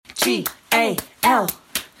This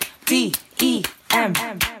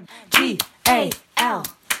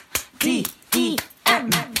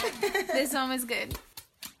one was good.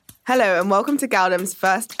 Hello and welcome to Galdem's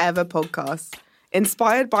first ever podcast.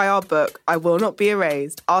 Inspired by our book, I Will Not Be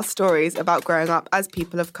Erased, our stories about growing up as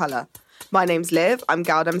people of colour. My name's Liv, I'm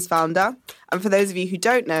Galdem's founder. And for those of you who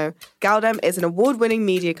don't know, Galdem is an award-winning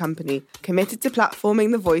media company committed to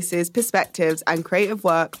platforming the voices, perspectives and creative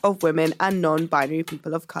work of women and non-binary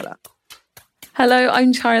people of colour. Hello,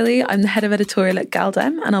 I'm Charlie. I'm the head of editorial at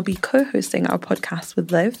Galdem and I'll be co-hosting our podcast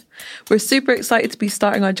with Liv. We're super excited to be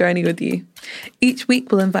starting our journey with you. Each week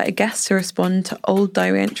we'll invite a guest to respond to old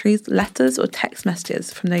diary entries, letters or text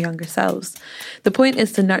messages from their younger selves. The point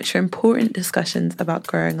is to nurture important discussions about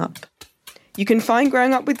growing up. You can find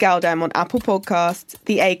Growing Up with Galdem on Apple Podcasts,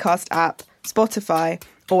 the Acast app, Spotify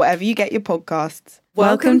or wherever you get your podcasts.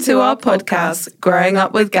 Welcome to our podcast, Growing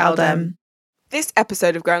Up with Galdem. This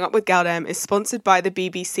episode of Growing Up with Galdem is sponsored by the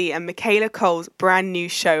BBC and Michaela Cole's brand new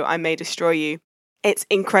show, I May Destroy You. It's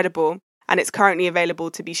incredible, and it's currently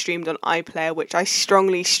available to be streamed on iPlayer, which I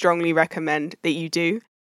strongly recommend that you do.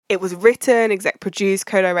 It was written, exec produced,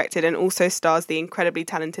 co-directed, and also stars the incredibly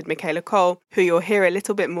talented Michaela Cole, who you'll hear a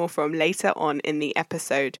little bit more from later on in the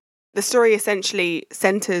episode. The story essentially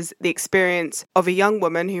centres the experience of a young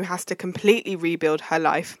woman who has to completely rebuild her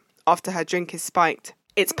life after her drink is spiked.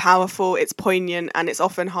 It's powerful, it's poignant, and it's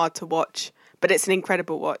often hard to watch, but it's an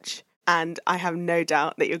incredible watch, and I have no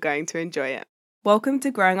doubt that you're going to enjoy it. Welcome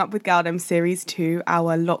to Growing Up with Galdem Series 2,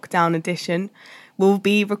 our lockdown edition. We'll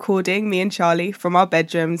be recording, me and Charlie, from our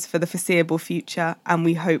bedrooms for the foreseeable future, and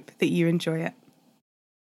we hope that you enjoy it.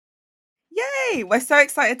 Yay! We're so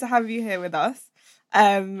excited to have you here with us.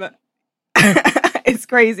 It's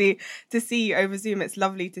crazy to see you over Zoom. It's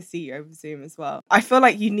lovely to see you over Zoom as well. I feel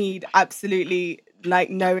like you need absolutely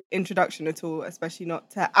no introduction at all, especially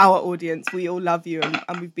not to our audience. We all love you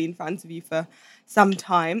and we've been fans of you for some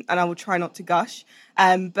time, and I will try not to gush.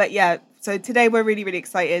 But yeah, so today we're really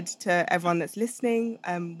excited to everyone that's listening.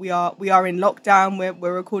 We are in lockdown.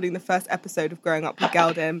 We're recording the first episode of Growing Up with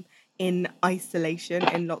Galdem in isolation,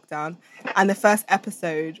 in lockdown. And the first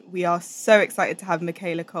episode, we are so excited to have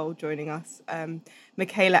Michaela Cole joining us.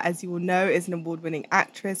 Michaela, as you all know, is an award-winning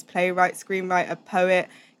actress, playwright, screenwriter, poet,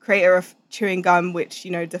 creator of Chewing Gum, which,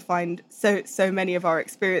 defined so many of our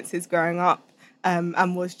experiences growing up,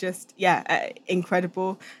 and was just,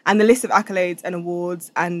 incredible. And the list of accolades and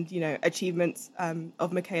awards and, achievements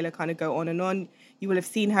of Michaela kind of go on and on. You will have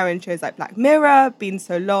seen her in shows like Black Mirror, Been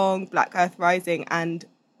So Long, Black Earth Rising, and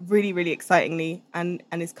really excitingly, and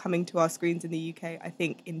is coming to our screens in the UK, I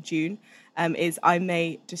think, in June, is I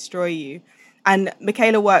May Destroy You. And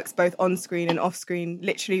Michaela works both on screen and off screen,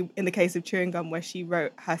 literally in the case of Chewing Gum, where she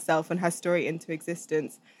wrote herself and her story into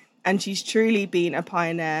existence. And she's truly been a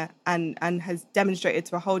pioneer and has demonstrated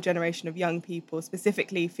to a whole generation of young people,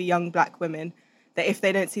 specifically for young Black women, that if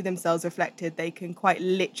they don't see themselves reflected, they can quite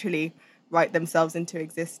literally write themselves into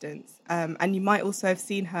existence. And you might also have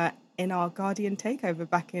seen her in our Guardian takeover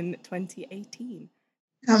back in 2018.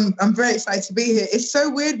 I'm very excited to be here. It's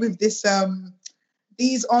so weird with this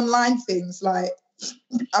these online things. Like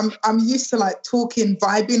I'm used to talking,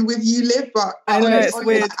 vibing with you, Liv, but I know it's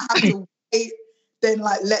weird. I have to wait, then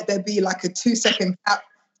let there be a 2-second gap.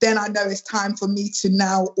 Then I know it's time for me to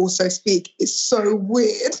now also speak. It's so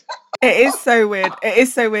weird. It is so weird. It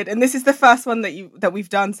is so weird. And this is the first one that we've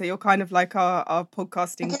done. So you're kind of like our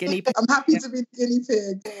podcasting guinea pig. I'm happy to be the guinea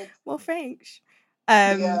pig. Well, thanks.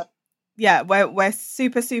 We're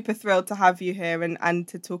super thrilled to have you here and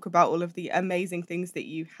to talk about all of the amazing things that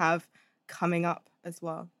you have coming up as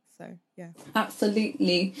well. So, yeah.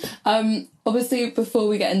 Absolutely. Obviously, before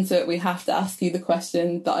we get into it, we have to ask you the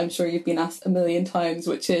question that I'm sure you've been asked a million times,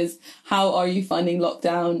 which is, how are you finding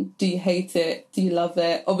lockdown? Do you hate it? Do you love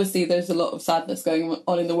it? Obviously, there's a lot of sadness going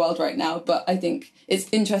on in the world right now, but I think it's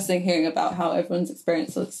interesting hearing about how everyone's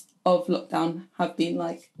experiences of lockdown have been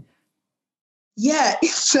like. Yeah,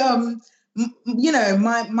 it's, my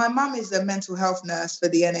mum is a mental health nurse for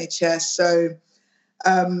the NHS, so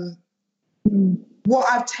what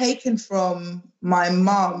I've taken from my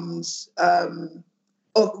mum's, from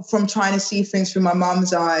trying to see things through my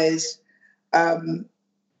mum's eyes, for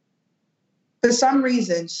some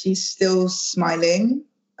reason, she's still smiling.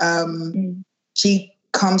 She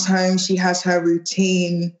comes home, she has her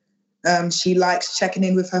routine. She likes checking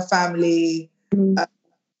in with her family.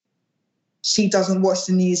 She doesn't watch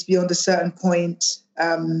the news beyond a certain point.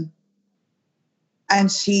 And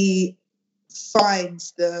she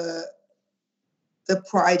finds the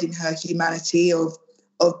pride in her humanity of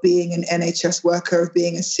being an NHS worker, of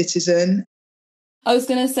being a citizen. I was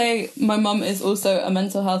going to say my mum is also a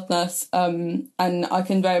mental health nurse, and I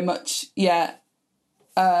can very much,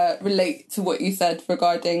 relate to what you said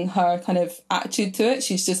regarding her kind of attitude to it.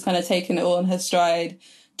 She's just kind of taken it all in her stride,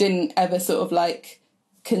 didn't ever sort of like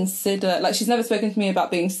consider, like she's never spoken to me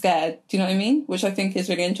about being scared. Do you know what I mean? Which I think is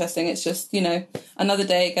really interesting. It's just, another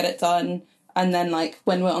day, get it done. And then like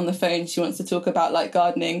when we're on the phone, she wants to talk about like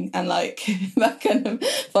gardening and like that kind of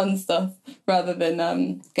fun stuff rather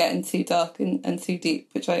than getting too dark and too deep,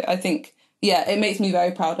 which I think, it makes me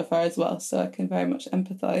very proud of her as well. So I can very much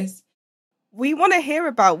empathise. We want to hear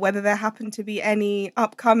about whether there happen to be any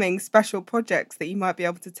upcoming special projects that you might be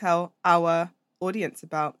able to tell our audience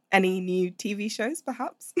about. Any new TV shows,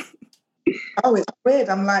 perhaps? Oh, it's weird.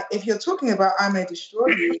 I'm like, if you're talking about I May Destroy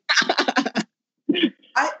You,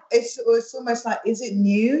 it's almost like, is it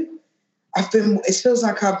new? It feels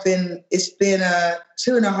like it's been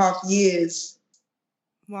 2.5 years.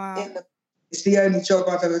 Wow. It's the only job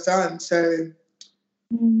I've ever done. So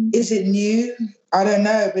is it new? I don't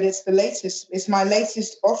know, but it's the latest. It's my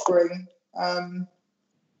latest offering. I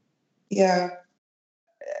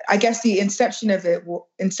guess the inception of it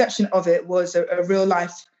was a real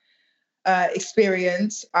life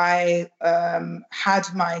experience. I had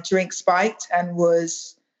my drink spiked and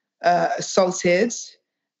was assaulted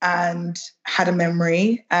and had a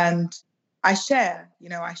memory, and I share.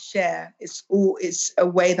 It's a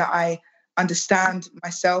way that I understand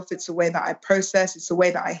myself. It's a way that I process. It's a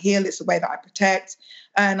way that I heal. It's a way that I protect.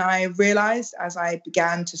 And I realized as I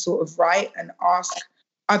began to sort of write and ask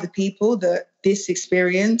other people that this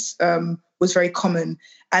experience was very common,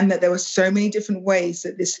 and that there were so many different ways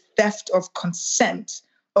that this theft of consent,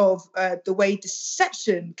 of the way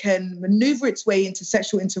deception can maneuver its way into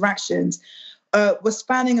sexual interactions, was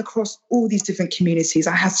spanning across all these different communities.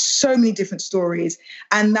 I had so many different stories,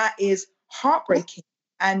 and that is heartbreaking.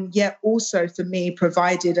 And yet also for me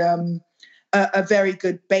provided a very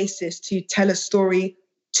good basis to tell a story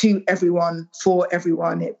to everyone, for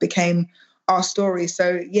everyone. It became our story.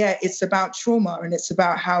 So it's about trauma, and it's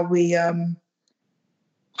about how we,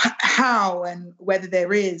 how and whether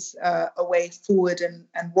there is a way forward, and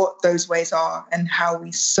what those ways are, and how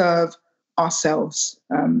we serve ourselves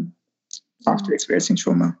after experiencing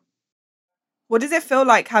trauma. What does it feel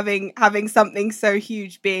like having something so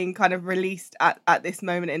huge being kind of released at this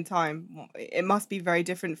moment in time? It must be very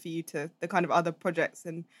different for you to the kind of other projects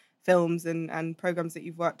and films and programs that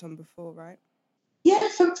you've worked on before, right? Yeah,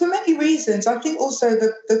 for many reasons. I think also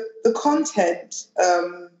the content,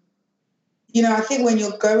 I think when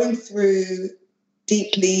you're going through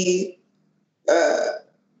deeply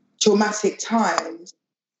traumatic times,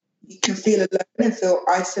 you can feel alone and feel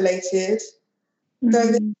isolated. So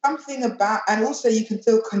there's something about, and also you can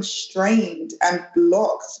feel constrained and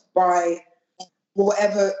blocked by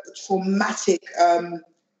whatever traumatic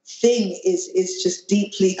thing is just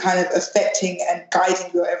deeply kind of affecting and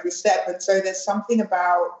guiding your every step. And so there's something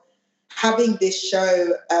about having this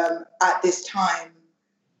show at this time.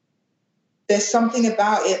 There's something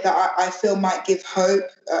about it that I feel might give hope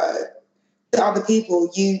to other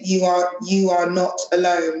people. You are not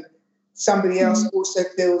alone. Somebody else also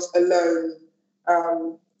feels alone.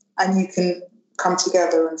 And you can come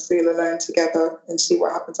together and feel alone together and see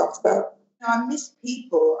what happens after that. I miss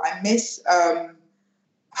people. I miss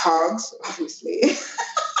hugs, obviously.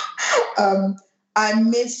 I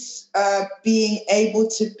miss being able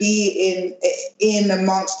to be in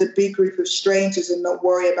amongst a big group of strangers and not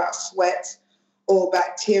worry about sweat or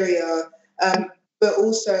bacteria. But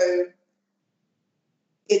also,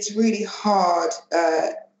 it's really hard,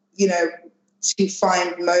 to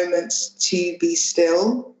find moments to be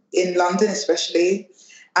still in London, especially.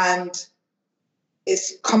 And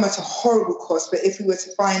it's come at a horrible cost. But if we were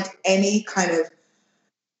to find any kind of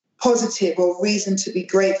positive or reason to be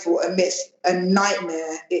grateful amidst a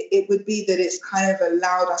nightmare, it would be that it's kind of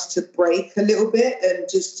allowed us to break a little bit and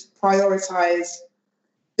just prioritize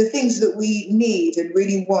the things that we need and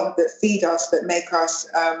really want, that feed us, that make us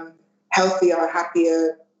healthier,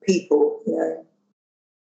 happier people,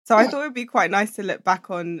 So I thought it would be quite nice to look back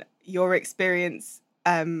on your experience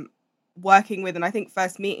working with, and I think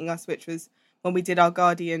first meeting us, which was when we did our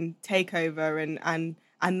Guardian takeover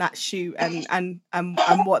and that shoot and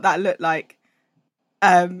what that looked like.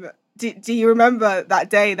 Do you remember that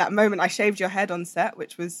day, that moment? I shaved your head on set,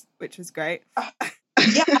 which was great.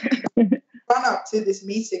 Yeah. Run up to this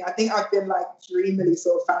meeting, I think I've been like dreamily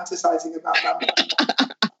sort of fantasizing about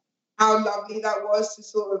that. How lovely that was to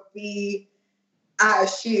sort of be at a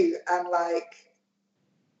shoot and like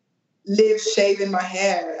live shaving my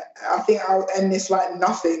hair. I think and it's like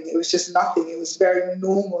nothing. It was just nothing. It was very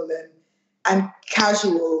normal, and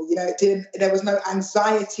casual. You know, there was no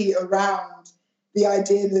anxiety around the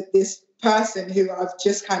idea that this person who I've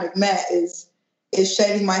just kind of met is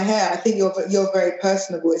shaving my hair. I think you're very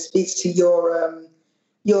personable. It speaks to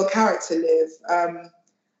your character, Liv.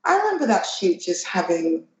 I remember that shoot just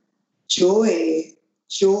having joy,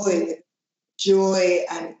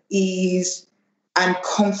 and ease and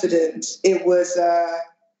confidence. It was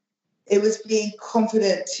being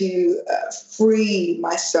confident to free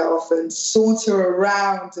myself and saunter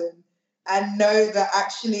around and know that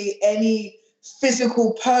actually any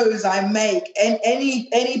physical pose I make and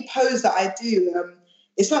any pose that I do,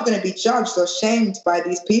 it's not going to be judged or shamed by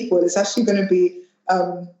these people. It's actually going to be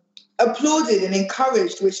applauded and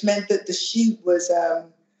encouraged, which meant that the shoot was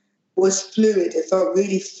fluid. It felt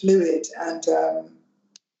really fluid, and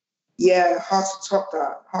hard to top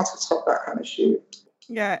that kind of shoot.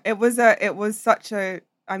 Yeah, it was such a,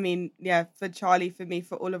 I mean, yeah, for Charlie, for me,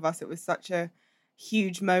 for all of us, it was such a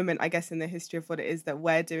huge moment, I guess, in the history of what it is that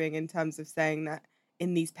we're doing, in terms of saying that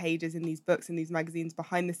in these pages, in these books, in these magazines,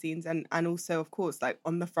 behind the scenes, and also, of course, like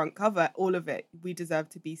on the front cover, all of it, we deserve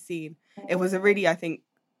to be seen. It was a really, I think,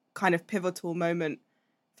 kind of pivotal moment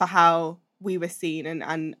for how we were seen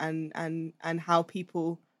and how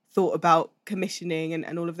people thought about commissioning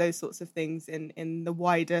and all of those sorts of things in the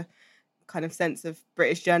wider kind of sense of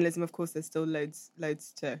British journalism. Of course, there's still loads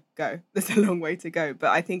to go. There's a long way to go, but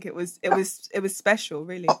I think it was special,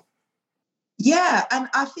 really. Yeah, and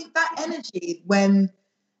I think that energy when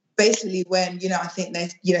I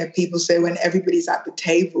think people say when everybody's at the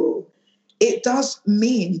table, it does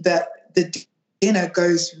mean that the dinner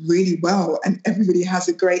goes really well and everybody has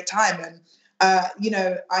a great time. And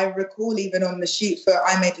I recall even on the shoot for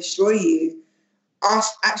I May Destroy You,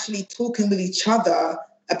 us actually talking with each other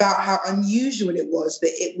about how unusual it was,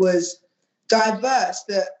 that it was diverse,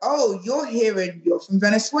 that, oh, you're here and you're from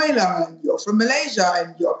Venezuela and you're from Malaysia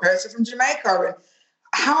and your parents are from Jamaica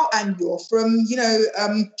and you're from,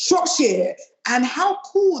 Shropshire, and how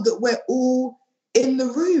cool that we're all in the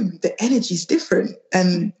room. The energy's different.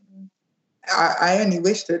 And I only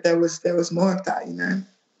wish that there was more of that,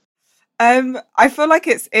 I feel like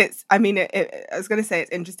it's I mean, I was going to say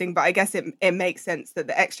it's interesting, but I guess it makes sense that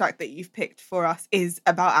the extract that you've picked for us is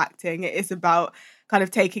about acting. It is about kind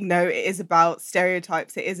of taking note. It is about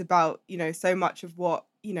stereotypes. It is about, so much of what,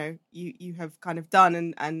 you have kind of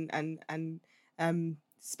done and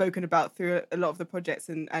spoken about through a lot of the projects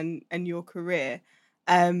and your career.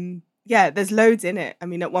 There's loads in it. I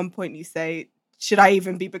mean, at one point you say, should I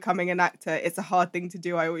even be becoming an actor? It's a hard thing to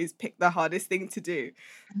do. I always pick the hardest thing to do.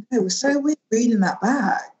 It was so weird reading that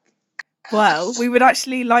back. Well, we would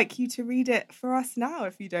actually like you to read it for us now,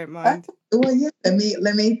 if you don't mind. Well, yeah.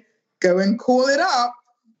 Let me go and call it up.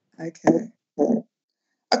 Okay.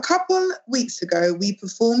 A couple weeks ago, we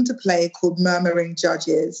performed a play called Murmuring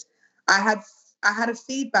Judges. I had a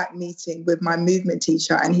feedback meeting with my movement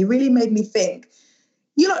teacher, and he really made me think.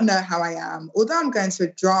 You don't know how I am. Although I'm going to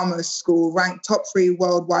a drama school ranked top 3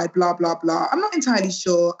 worldwide, blah, blah, blah, I'm not entirely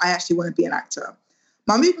sure I actually want to be an actor.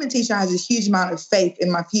 My movement teacher has a huge amount of faith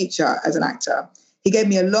in my future as an actor. He gave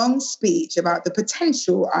me a long speech about the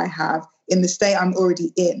potential I have in the state I'm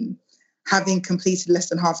already in, having completed less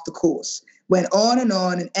than half the course. Went on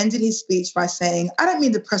and ended his speech by saying, I don't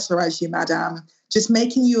mean to pressurize you, madam, just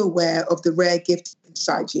making you aware of the rare gift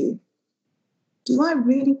inside you. Do I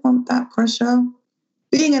really want that pressure?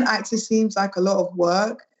 Being an actor seems like a lot of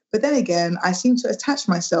work, but then again, I seem to attach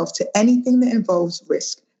myself to anything that involves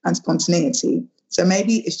risk and spontaneity. So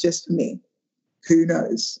maybe it's just for me. Who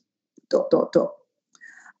knows? ...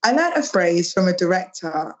 I learned a phrase from a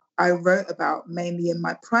director I wrote about mainly in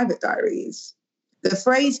my private diaries. The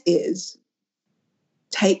phrase is,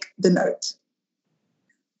 take the note.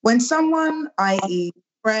 When someone, i.e.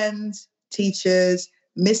 friends, teachers,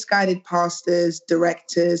 misguided pastors,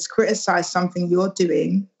 directors, criticize something you're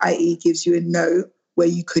doing, i.e. gives you a note where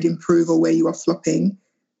you could improve or where you are flopping,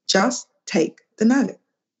 just take the note.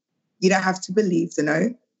 You don't have to believe the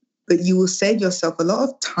note, but you will save yourself a lot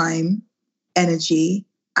of time, energy,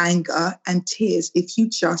 anger, and tears if you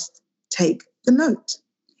just take the note.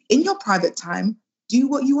 In your private time, do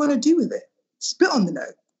what you want to do with it. Spit on the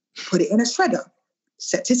note, put it in a shredder,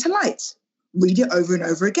 set it alight, read it over and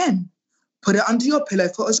over again. Put it under your pillow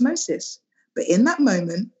for osmosis. But in that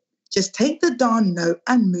moment, just take the darn note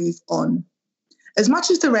and move on. As much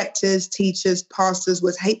as directors, teachers, pastors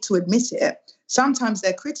would hate to admit it, sometimes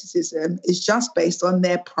their criticism is just based on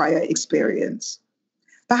their prior experience.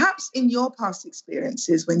 Perhaps in your past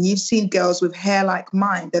experiences, when you've seen girls with hair like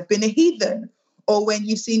mine, they've been a heathen. Or when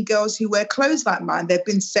you've seen girls who wear clothes like mine, they've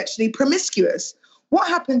been sexually promiscuous. What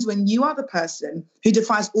happens when you are the person who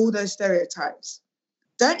defies all those stereotypes?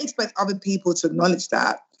 Don't expect other people to acknowledge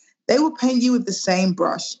that. They will paint you with the same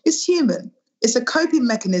brush. It's human. It's a coping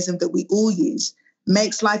mechanism that we all use.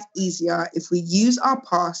 Makes life easier if we use our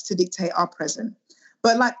past to dictate our present.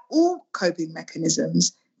 But like all coping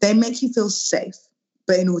mechanisms, they make you feel safe.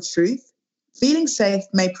 But in all truth, feeling safe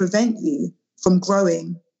may prevent you from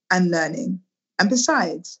growing and learning. And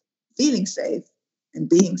besides, feeling safe and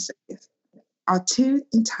being safe are two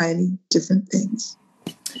entirely different things.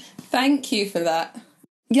 Thank you for that.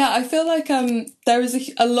 Yeah, I feel like there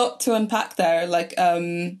is a lot to unpack there. Like,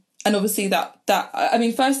 and obviously that I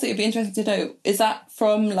mean, firstly, it'd be interesting to know, is that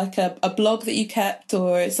from like a blog that you kept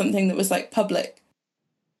or something that was like public?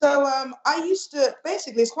 So I used to,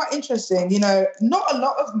 basically, it's quite interesting. You know, not a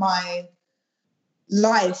lot of my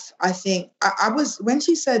life, I think, I was, when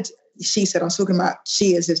she said, I was talking about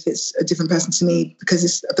she as if it's a different person to me because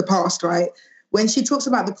it's the past, right? When she talks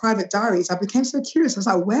about the private diaries, I became so curious. I was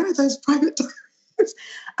like, where are those private diaries?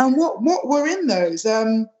 And what were in those?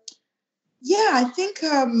 Yeah, I think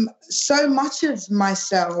so much of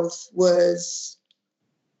myself was,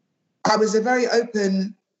 I was a very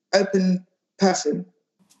open person.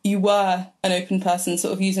 You were an open person,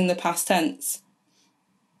 sort of using the past tense.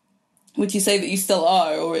 Would you say that you still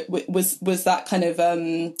are, or was that kind of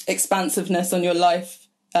expansiveness on your life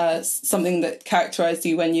something that characterised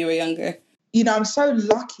you when you were younger? You know, I'm so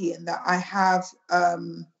lucky in that I have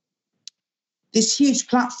this huge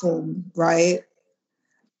platform, right?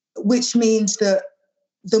 Which means that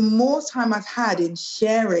the more time I've had in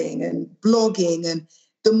sharing and blogging, and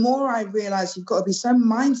the more I realize you've got to be so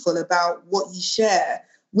mindful about what you share,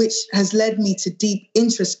 which has led me to deep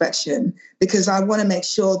introspection, because I want to make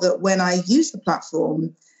sure that when I use the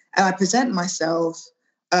platform and I present myself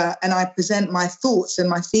and I present my thoughts and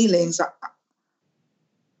my feelings,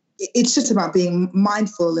 it's just about being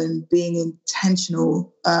mindful and being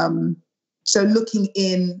intentional. So looking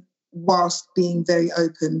in whilst being very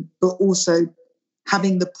open, but also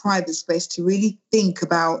having the private space to really think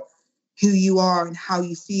about who you are and how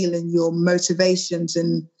you feel and your motivations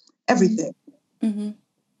and everything. Mm-hmm.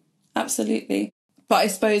 Absolutely. But I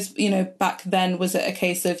suppose, you know, back then, was it a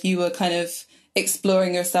case of you were kind of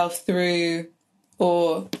exploring yourself through,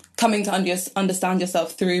 or coming to understand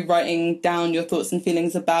yourself through writing down your thoughts and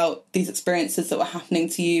feelings about these experiences that were happening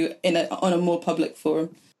to you on a more public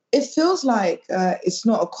forum? It feels like it's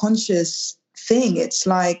not a conscious thing. It's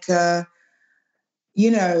like,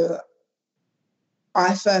 you know,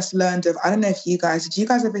 I first learned of, I don't know if did you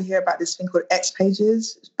guys ever hear about this thing called X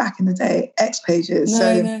Pages? Back in the day, X Pages.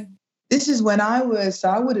 No. This is when I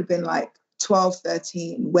would have been like 12,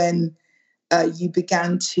 13, when you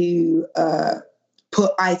began to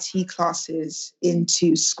put IT classes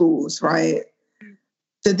into schools, right?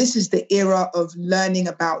 So this is the era of learning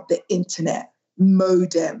about the internet,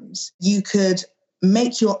 modems. You could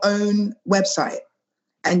make your own website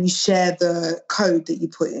and you share the code that you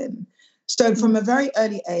put in. So from a very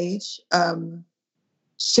early age,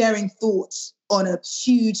 sharing thoughts on a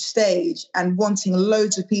huge stage and wanting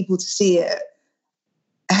loads of people to see it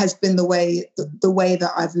has been the way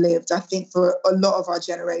that I've lived. I think for a lot of our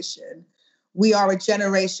generation, we are a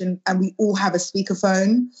generation and we all have a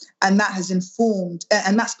speakerphone, and that has informed,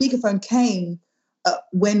 and that speakerphone came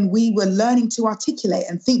when we were learning to articulate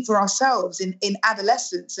and think for ourselves in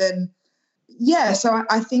adolescence. And yeah, so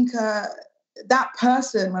I think that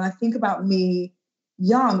person, when I think about me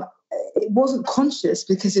young, it wasn't conscious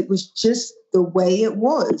because it was just the way it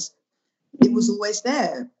was. It was always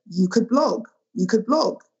there. You could blog.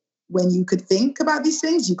 When you could think about these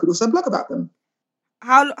things, you could also blog about them.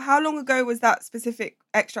 How long ago was that specific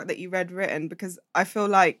extract that you read written? Because I feel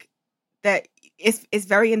like that it's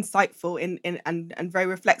very insightful and very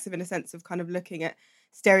reflexive in a sense of kind of looking at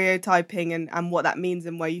stereotyping and what that means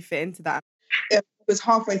and where you fit into that. It was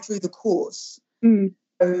halfway through the course.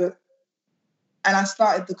 So, and I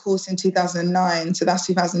started the course in 2009, so that's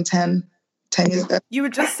 2010, 10 years ago. You were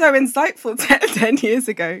just so insightful 10 years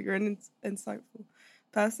ago. You're an insightful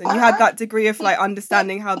person. You had that degree of like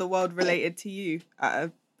understanding how the world related to you at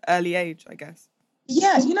an early age, I guess.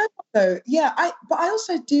 Yeah, you know what though? Yeah, but I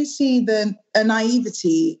also do see a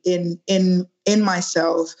naivety in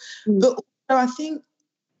myself. But also I think,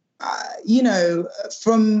 you know,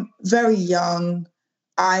 from very young,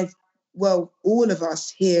 all of us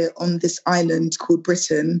here on this island called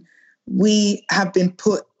Britain, we have been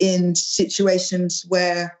put in situations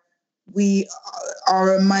where we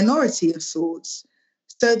are a minority of sorts.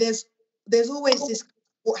 So there's always this,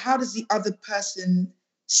 how does the other person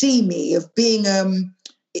see me, of being,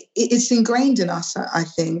 it's ingrained in us, I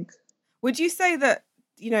think. Would you say that,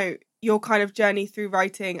 you know, your kind of journey through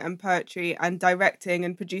writing and poetry and directing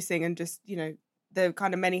and producing and just, you know, the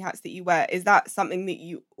kind of many hats that you wear, is that something that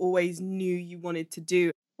you always knew you wanted to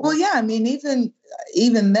do? Well, yeah, I mean,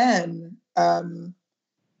 even then,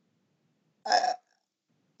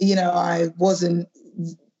 you know, I wasn't,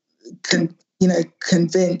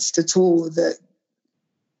 convinced at all that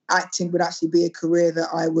acting would actually be a career that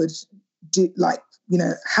I would do, like, you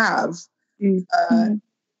know, have.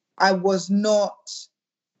 I was not,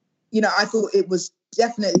 you know, I thought it was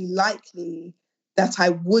definitely likely that I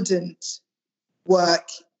wouldn't work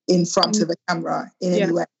in front of a camera in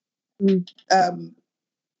any way.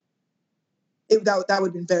 That would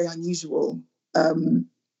have been very unusual.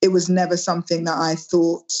 It was never something that I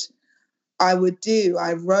thought I would do.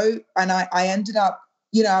 I wrote, and I ended up,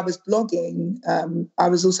 you know, I was blogging. I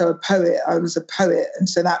was also a poet. I was a poet. And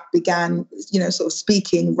so that began, you know, sort of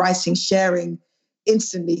speaking, writing, sharing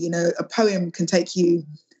instantly. You know, a poem can take you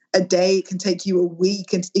a day, it can take you a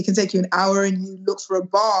week, and it can take you an hour, and you look for a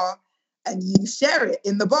bar and you share it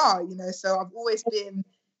in the bar, you know. So I've always been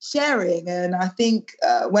sharing. And I think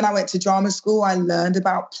when I went to drama school, I learned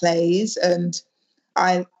about plays, and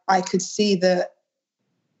I could see that,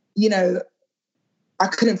 you know, I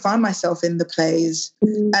couldn't find myself in the plays.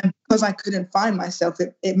 And because I couldn't find myself,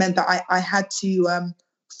 it meant that I had to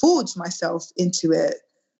forge myself into it.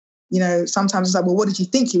 You know, sometimes it's like, well, what did you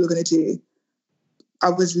think you were going to do? I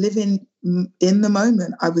was living in the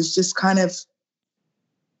moment. I was just kind of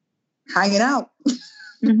hanging out.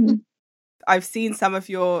 I've seen some of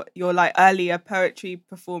your like earlier poetry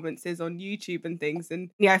performances on YouTube and things, and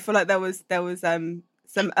yeah, I feel like there was some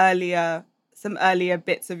earlier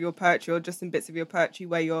bits of your poetry, or just some bits of your poetry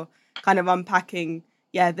where you're kind of unpacking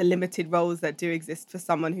the limited roles that do exist for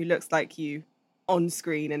someone who looks like you on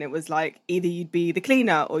screen. And it was like either you'd be the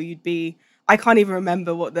cleaner or you'd be, I can't even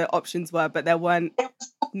remember what the options were, but there weren't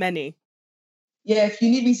many. Yeah, if you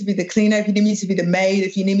need me to be the cleaner, if you need me to be the maid,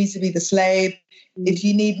 if you need me to be the slave, if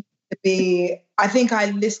you need me to be, I think I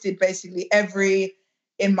listed basically every,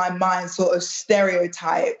 in my mind, sort of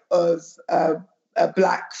stereotype of a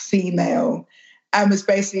Black female, and was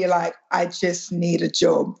basically like, I just need a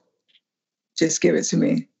job. Just give it to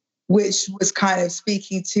me. Which was kind of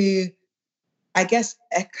speaking to, I guess,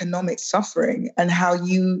 economic suffering and how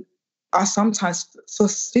you are sometimes for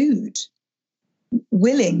food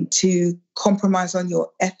willing to compromise on your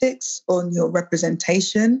ethics, on your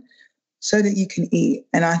representation, so that you can eat.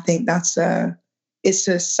 And I think it's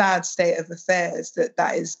a sad state of affairs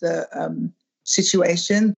that is the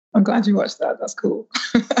situation. I'm glad you watched that. That's cool.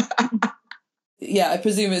 Yeah, I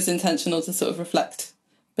presume it's intentional to sort of reflect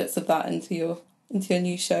bits of that into your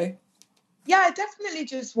new show. Yeah, I definitely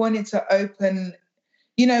just wanted to open,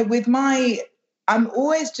 you know, I'm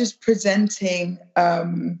always just presenting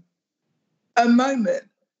a moment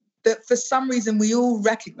that for some reason we all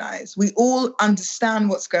recognize, we all understand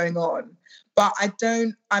what's going on. But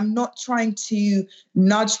I'm not trying to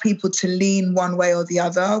nudge people to lean one way or the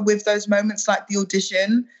other with those moments like the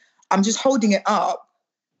audition. I'm just holding it up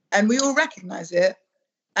and we all recognize it.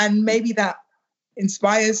 And maybe that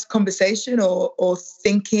inspires conversation or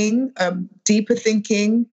thinking, deeper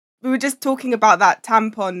thinking. We were just talking about the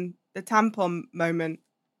tampon moment,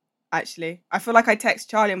 actually. I feel like I text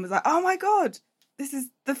Charlie and was like, oh my God, this is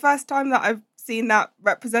the first time that I've seen that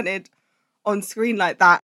represented on screen like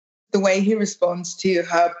that. The way he responds to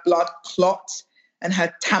her blood clot and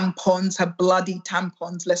her tampons, her bloody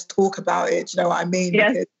tampons. Let's talk about it. You know what I mean?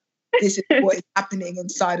 Yes. Because this is what is happening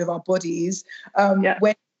inside of our bodies.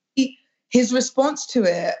 When his response to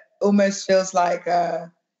it almost feels like the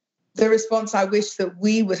response I wish that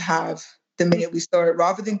we would have the minute we saw it,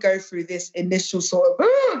 rather than go through this initial sort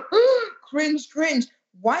of cringe.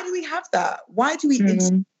 Why do we have that? Why do we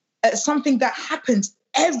something that happens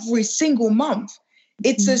every single month?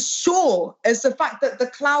 It's as sure as the fact that the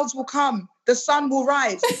clouds will come, the sun will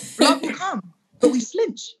rise, blood will come, but we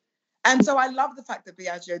flinch. And so I love the fact that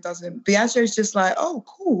Bellagio doesn't. Bellagio is just like, oh,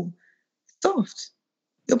 cool, soft.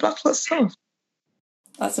 Your blood clot's soft.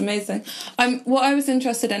 That's amazing. What I was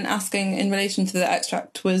interested in asking in relation to the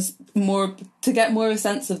extract was more to get more of a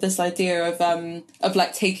sense of this idea of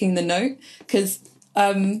like taking the note, because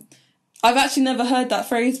I've actually never heard that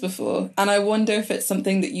phrase before, and I wonder if it's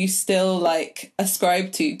something that you still like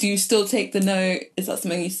ascribe to. Do you still take the note? Is that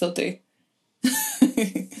something you still do?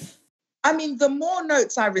 I mean, the more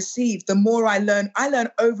notes I receive, the more I learn. I learn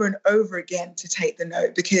over and over again to take the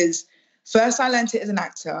note, because first I learned it as an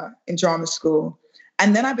actor in drama school,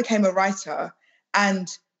 and then I became a writer. And,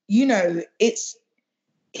 you know, it's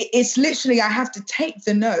literally, I have to take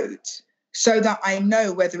the note so that I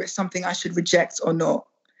know whether it's something I should reject or not.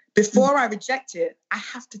 Before I reject it, I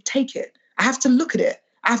have to take it. I have to look at it.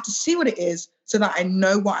 I have to see what it is so that I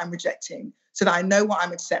know what I'm rejecting, so that I know what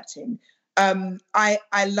I'm accepting. I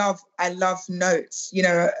love notes. You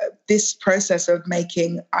know, this process of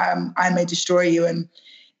making I May Destroy You and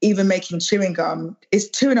even making chewing gum is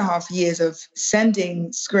 2.5 years of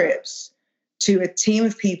sending scripts to a team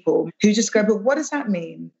of people who just go, but what does that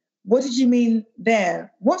mean? What did you mean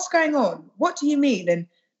there? What's going on? What do you mean? And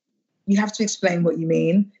you have to explain what you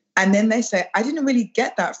mean. And then they say, I didn't really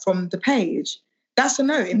get that from the page. That's a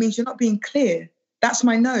note. It means you're not being clear. That's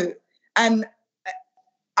my note. And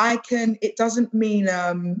it doesn't mean,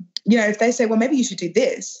 if they say, well, maybe you should do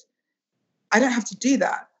this, I don't have to do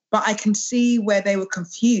that. But I can see where they were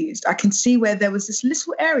confused. I can see where there was this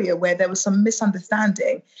little area where there was some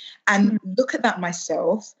misunderstanding, and look at that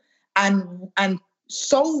myself and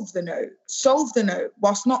solve the note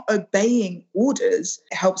whilst not obeying orders.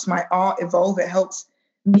 It helps my art evolve. It helps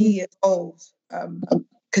me evolve,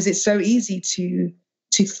 because it's so easy to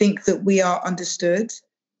think that we are understood.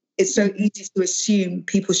 It's so easy to assume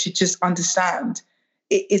people should just understand.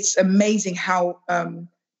 It's amazing how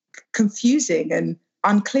confusing and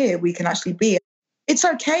unclear we can actually be. It's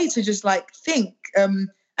okay to just think and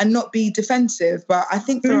not be defensive. But I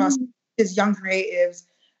think for us as young creatives,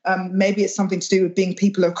 maybe it's something to do with being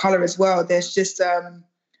people of color as well. There's just,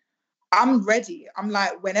 I'm ready. I'm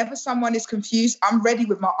like, whenever someone is confused, I'm ready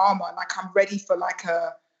with my armor. I'm ready for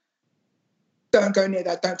don't go near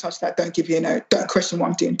that, don't touch that, don't give you a note, don't question what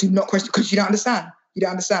I'm doing, do not question, because you don't understand. You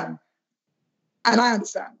don't understand. And I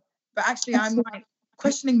understand. But actually, I'm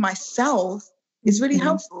questioning myself is really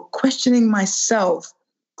helpful. Questioning myself,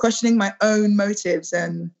 questioning my own motives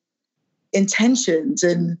and intentions,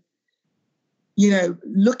 and,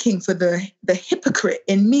 looking for the hypocrite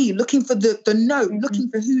in me, looking for the note, looking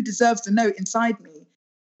for who deserves the note inside me.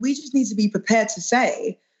 We just need to be prepared to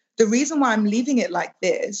say, the reason why I'm leaving it like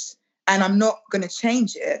this and I'm not going to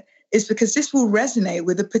change it is because this will resonate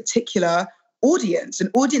with a particular audience, an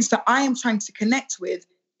audience that I am trying to connect with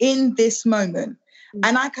in this moment.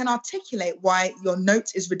 And I can articulate why your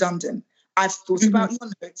note is redundant. I've thought about your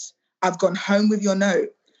notes. I've gone home with your note.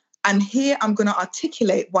 And here I'm going to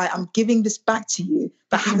articulate why I'm giving this back to you.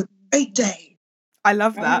 But have a great day. I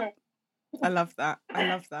love that. I love that. I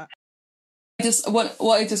love that. What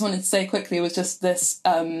I just wanted to say quickly was just this,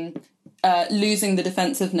 losing the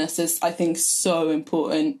defensiveness is, I think, so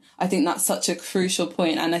important. I think that's such a crucial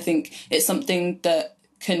point, and I think it's something that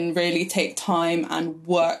can really take time and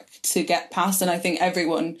work to get past. And I think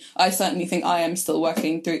I certainly think I am still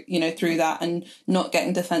working through that, and not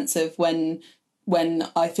getting defensive when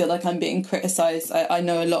I feel like I'm being criticised. I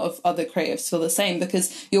know a lot of other creatives feel the same,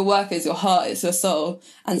 because your work is your heart, it's your soul.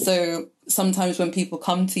 And so sometimes when people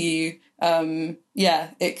come to you,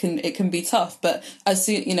 it can be tough. But as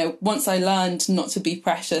soon, once I learned not to be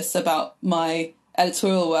precious about my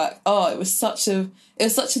editorial work, it was such a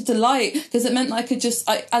delight, because it meant that I could just,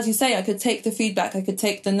 as you say, I could take the feedback, I could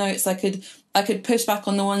take the notes, I could push back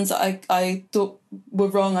on the ones that I thought were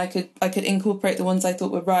wrong, I could incorporate the ones I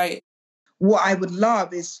thought were right. What I would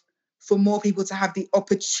love is for more people to have the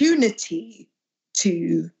opportunity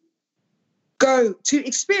to go to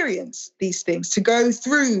experience these things, to go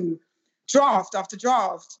through draft after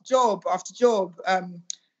draft, job after job.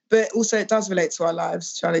 But also it does relate to our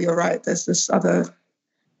lives, Charlie, you're right. There's this other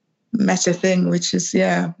meta thing, which is,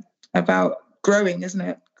 about growing, isn't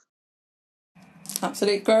it?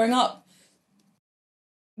 Absolutely, growing up.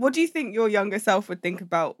 What do you think your younger self would think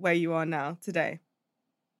about where you are now today?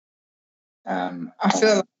 I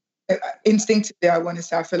feel instinctively, I want to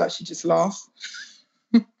say, I feel like she'd just laugh.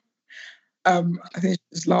 I think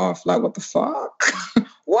she'd just laugh, like, what the fuck?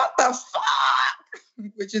 What the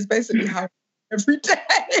fuck? Which is basically how every day.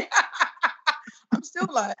 I'm still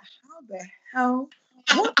like, how the hell?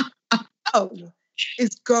 What the hell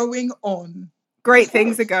is going on? Great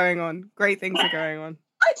things are going on. Great things are going on.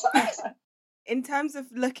 In terms of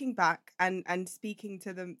looking back and speaking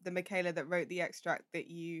to the Michaela that wrote the extract that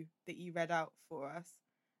you read out for us,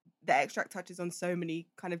 the extract touches on so many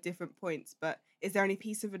kind of different points, but is there any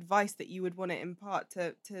piece of advice that you would want to impart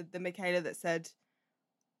to the Michaela that said,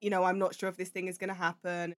 I'm not sure if this thing is going to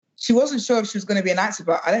happen? She wasn't sure if she was going to be an actor,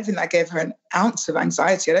 but I don't think that gave her an ounce of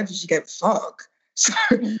anxiety. I don't think she gave a fuck. So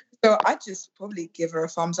I just probably give her a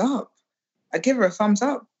thumbs up. I give her a thumbs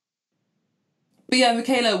up. But yeah,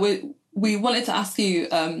 Michaela, we wanted to ask you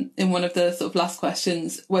in one of the sort of last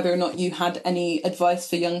questions whether or not you had any advice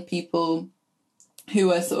for young people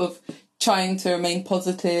who are sort of trying to remain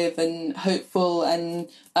positive and hopeful and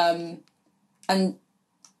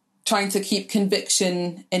trying to keep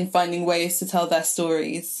conviction in finding ways to tell their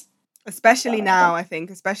stories. Especially now, I think,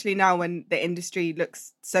 especially now when the industry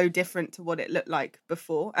looks so different to what it looked like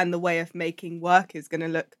before, and the way of making work is going to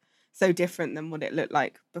look so different than what it looked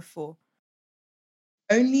like before.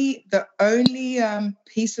 The only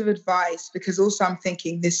piece of advice, because also I'm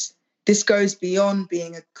thinking this goes beyond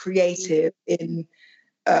being a creative in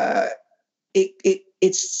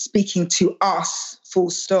it's speaking to us, full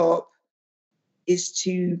stop, is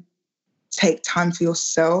to take time for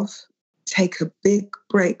yourself. Take a big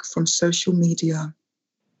break from social media.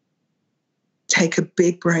 Take a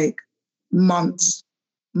big break. Months,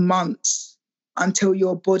 until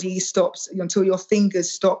your body stops, until your fingers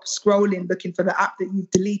stop scrolling, looking for the app that you've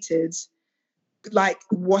deleted. Like,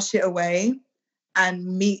 wash it away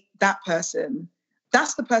and meet that person.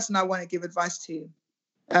 That's the person I want to give advice to.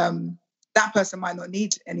 That person might not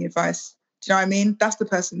need any advice. Do you know what I mean? That's the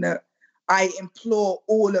person that I implore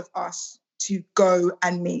all of us to go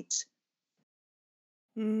and meet.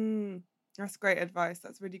 That's great advice.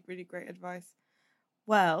 That's really, really great advice.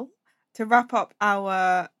 Well, to wrap up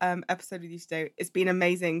our episode with you today, it's been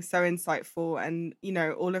amazing, so insightful, and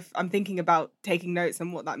I'm thinking about taking notes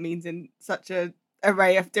and what that means in such a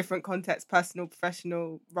array of different contexts: personal,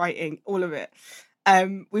 professional, writing, all of it.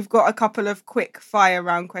 We've got a couple of quick fire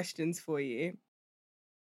round questions for you.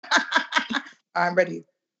 I'm ready.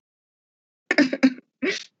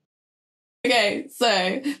 Okay,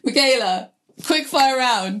 so Michaela, quick fire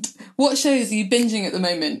round. What shows are you binging at the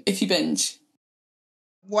moment, if you binge?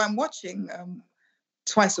 Well, I'm watching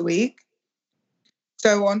twice a week.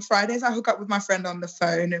 So on Fridays, I hook up with my friend on the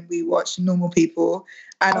phone and we watch Normal People.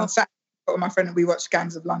 And on Saturday, I hook up with my friend and we watch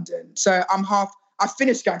Gangs of London. So I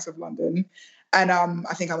finished Gangs of London, and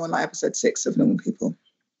I think I'm on like episode 6 of Normal People.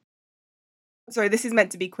 Sorry, this is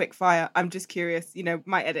meant to be quick fire. I'm just curious,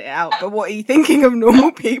 might edit it out, but what are you thinking of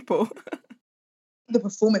Normal People? The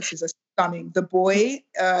performances are stunning. The boy,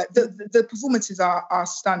 the performances are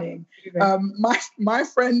stunning. My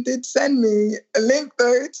friend did send me a link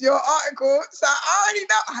though to your article, so I already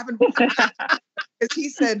know I haven't. Because he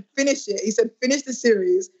said finish it. He said finish the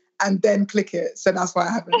series and then click it. So that's why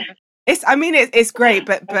I haven't. It's great,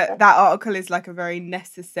 but that article is like a very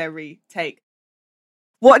necessary take.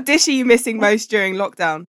 What dish are you missing most during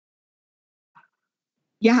lockdown?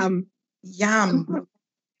 Yam.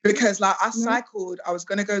 Because like I cycled, I was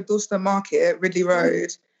going to go Dorset Market, Ridley Road.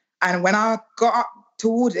 And when I got up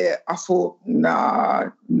toward it, I thought, nah,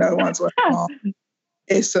 no one's working on.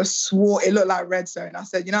 It's it looked like red zone. I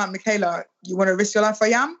said, you know what, Michaela, you want to risk your life for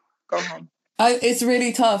yam? Go home. It's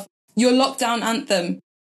really tough. Your lockdown anthem.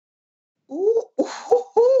 Ooh,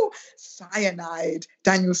 cyanide,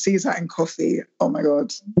 Daniel Caesar and coffee. Oh my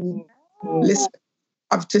God. Listen,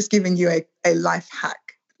 I've just given you a life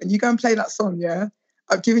hack. And you go and play that song, yeah?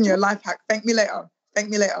 I've given you a life hack. Thank me later.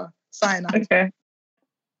 Cyanide. Okay.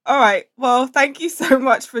 All right. Well, thank you so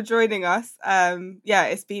much for joining us.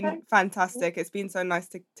 It's been fantastic. It's been so nice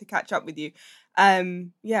to catch up with you.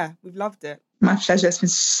 We've loved it. My pleasure. It's been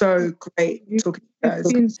so great talking to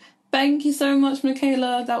you guys. Thank you so much,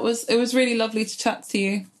 Michaela. It was really lovely to chat to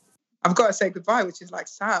you. I've got to say goodbye, which is like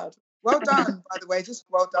sad. Well done, by the way. Just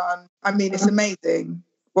well done. I mean, it's amazing.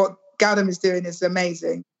 What Galdem is doing is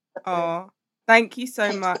amazing. Oh, thank you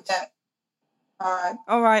so much.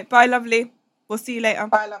 All right. Bye, lovely. We'll see you later.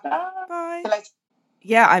 Bye, lovely. Bye. See you later.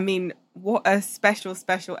 Yeah, I mean, what a special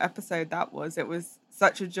episode that was. It was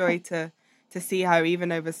such a joy to see how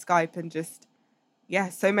even over Skype and just,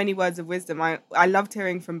 so many words of wisdom. I loved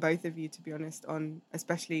hearing from both of you, to be honest,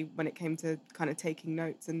 especially when it came to kind of taking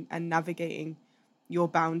notes and navigating your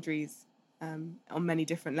boundaries on many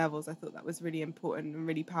different levels. I thought that was really important and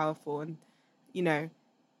really powerful. And,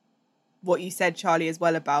 what you said, Charlie, as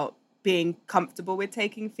well, about being comfortable with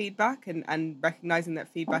taking feedback and recognizing that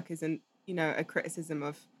feedback isn't, a criticism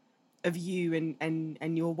of you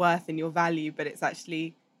and your worth and your value, but it's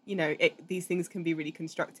actually, these things can be really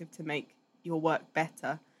constructive to make your work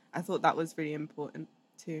better. I thought that was really important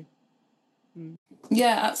too.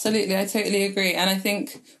 Yeah, absolutely. I totally agree. And I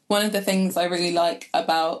think one of the things I really like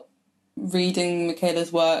about reading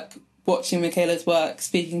Michaela's work, watching Michaela's work,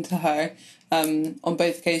 speaking to her, on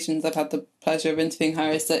both occasions I've had the pleasure of interviewing her,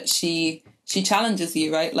 is that she challenges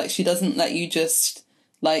you, right? Like, she doesn't let you just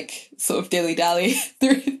like sort of dilly-dally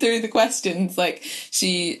through the questions. Like,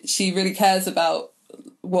 she really cares about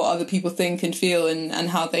what other people think and feel and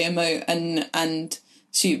how they emote, and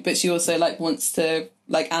she also like wants to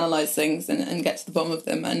like analyze things and get to the bottom of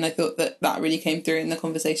them. And I thought that really came through in the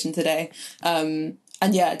conversation today. And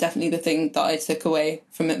yeah, definitely the thing that I took away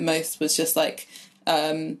from it most was just like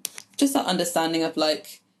just that understanding of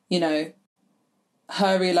like,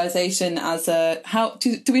 her realisation as a...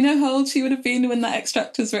 Do we know how old she would have been when that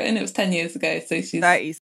extract was written? It was 10 years ago, so she's...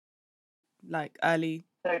 30s. Like early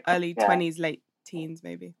 20s, late teens,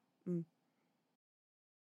 maybe.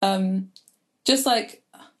 Just like...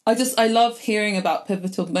 I love hearing about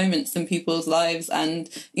pivotal moments in people's lives, and,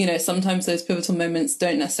 you know, sometimes those pivotal moments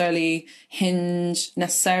don't necessarily hinge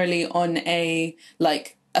necessarily on a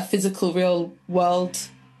physical real world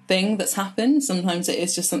thing that's happened. Sometimes it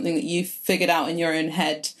is just something that you've figured out in your own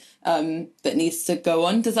head that needs to go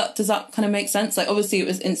on. Does that kind of make sense? Like, obviously it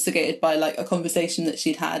was instigated by like a conversation that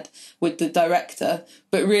she'd had with the director,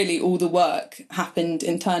 but really all the work happened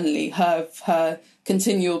internally. Her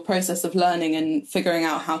continual process of learning and figuring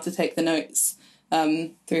out how to take the notes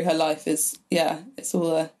through her life is, it's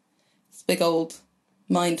all a big old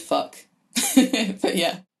mind fuck. But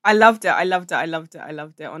yeah. I loved it,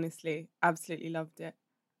 honestly. Absolutely loved it.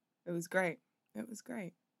 It was great.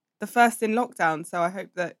 The first in lockdown, so I hope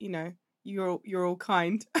that, you know, you're all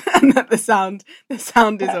kind and that the sound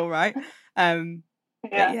is all right.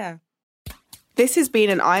 Yeah. This has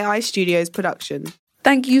been an II Studios production.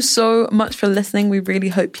 Thank you so much for listening. We really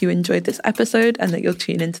hope you enjoyed this episode and that you'll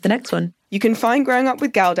tune into the next one. You can find Growing Up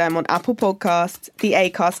with Galdem on Apple Podcasts, the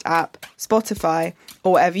Acast app, Spotify,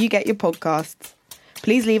 or wherever you get your podcasts.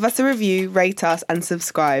 Please leave us a review, rate us, and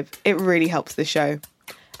subscribe. It really helps the show.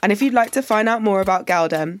 And if you'd like to find out more about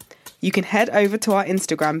Galdem, you can head over to our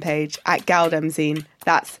Instagram page at Galdemzine.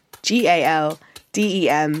 That's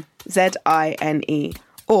GALDEMZINE.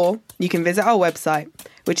 Or you can visit our website,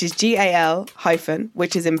 which is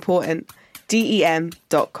which is important,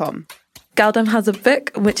 dem.com. Galdem has a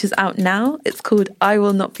book which is out now. It's called I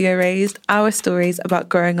Will Not Be Erased, Our Stories About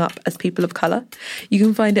Growing Up as People of Colour. You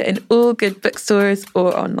can find it in all good bookstores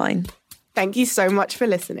or online. Thank you so much for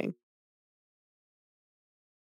listening.